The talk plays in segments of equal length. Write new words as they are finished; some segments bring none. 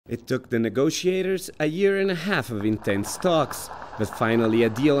It took the negotiators a year and a half of intense talks, but finally a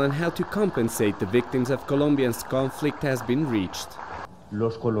deal on how to compensate the victims of Colombia's conflict has been reached.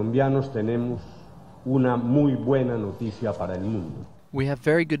 Los colombianos tenemos una muy buena noticia para el mundo. We have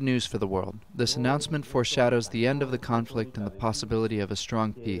very good news for the world. This announcement foreshadows the end of the conflict and the possibility of a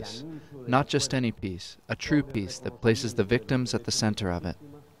strong peace. Not just any peace, a true peace that places the victims at the center of it.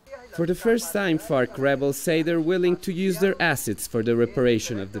 For the first time, FARC rebels say they're willing to use their assets for the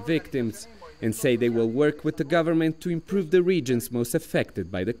reparation of the victims, and say they will work with the government to improve the regions most affected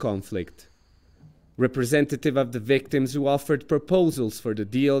by the conflict. Representatives of the victims who offered proposals for the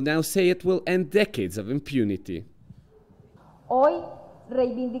deal now say it will end decades of impunity.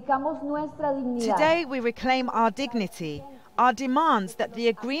 Today we reclaim our dignity, our demands that the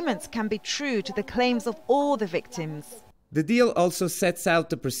agreements can be true to the claims of all the victims. The deal also sets out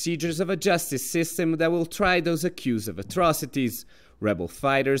the procedures of a justice system that will try those accused of atrocities, rebel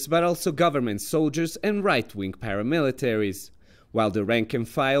fighters, but also government soldiers and right-wing paramilitaries. While the rank and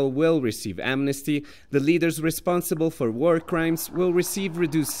file will receive amnesty, the leaders responsible for war crimes will receive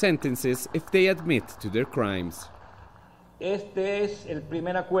reduced sentences if they admit to their crimes. This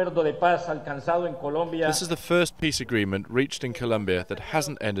is the first peace agreement reached in Colombia that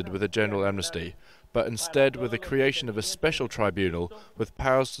hasn't ended with a general amnesty, but instead with the creation of a special tribunal with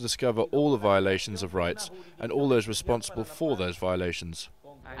powers to discover all the violations of rights and all those responsible for those violations.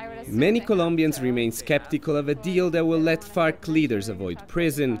 Many Colombians remain skeptical of a deal that will let FARC leaders avoid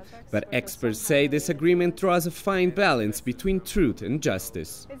prison, but experts say this agreement draws a fine balance between truth and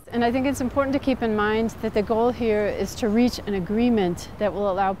justice. And I think it's important to keep in mind that the goal here is to reach an agreement that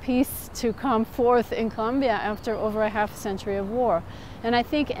will allow peace to come forth in Colombia after over a half century of war. And I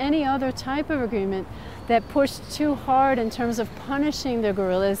think any other type of agreement that pushed too hard in terms of punishing the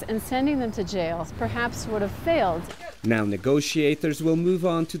guerrillas and sending them to jail perhaps would have failed. Now negotiators will move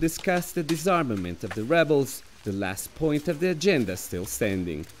on to discuss the disarmament of the rebels, the last point of the agenda still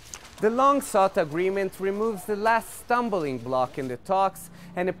standing. The long-sought agreement removes the last stumbling block in the talks,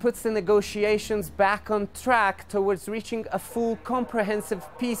 and it puts the negotiations back on track towards reaching a full comprehensive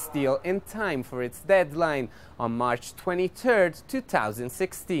peace deal in time for its deadline on March 23,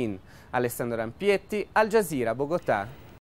 2016. Alessandro Rampietti, Al Jazeera, Bogota.